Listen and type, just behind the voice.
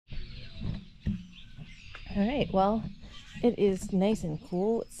All right, well, it is nice and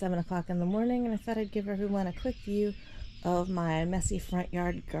cool. It's 7 o'clock in the morning, and I thought I'd give everyone a quick view of my messy front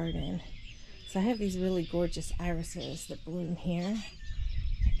yard garden. So I have these really gorgeous irises that bloom here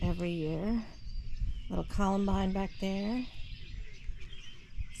every year. Little columbine back there.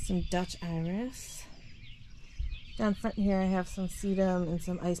 Some Dutch iris. Down front here I have some sedum and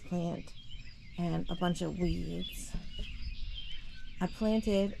some ice plant and a bunch of weeds. I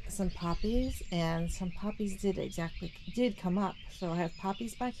planted some poppies, and some poppies did come up. So I have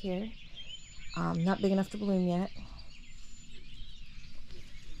poppies back here, not big enough to bloom yet.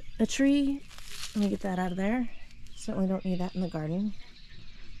 A tree, let me get that out of there. Certainly don't need that in the garden.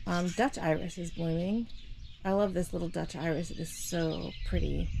 Dutch iris is blooming. I love this little Dutch iris. It is so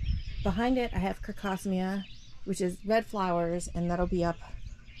pretty. Behind it I have crocosmia, which is red flowers, and that'll be up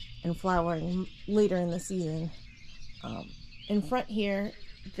and flowering later in the season. In front here,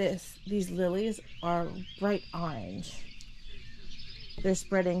 these lilies are bright orange. They're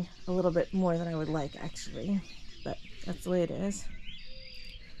spreading a little bit more than I would like, actually, but that's the way it is.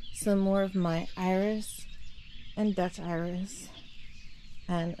 Some more of my iris and Dutch iris,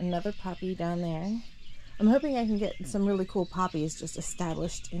 and another poppy down there. I'm hoping I can get some really cool poppies just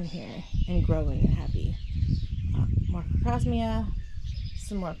established in here and growing and happy. More crocosmia,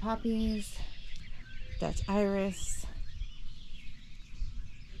 some more poppies, Dutch iris,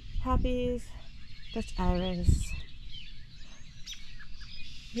 poppies, Dutch iris.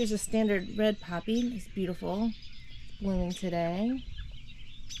 Here's a standard red poppy. It's beautiful. It's blooming today.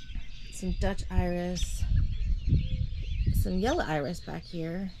 Some Dutch iris. Some yellow iris back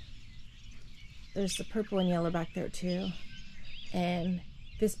here. There's the purple and yellow back there too. And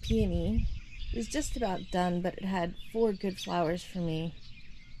this peony is just about done, but it had 4 good flowers for me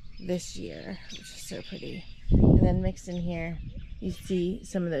this year, which is so pretty. And then mixed in here, you see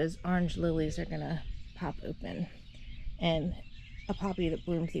some of those orange lilies are gonna pop open, and a poppy that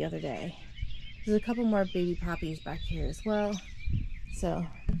bloomed the other day. There's a couple more baby poppies back here as well. So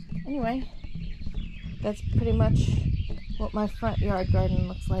anyway, that's pretty much what my front yard garden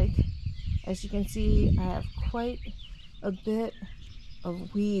looks like. As you can see, I have quite a bit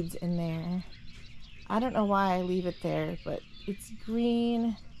of weeds in there. I don't know why I leave it there, but it's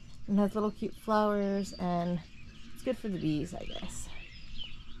green and has little cute flowers, and it's good for the bees, I guess.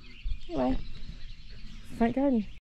 Anyway, front garden.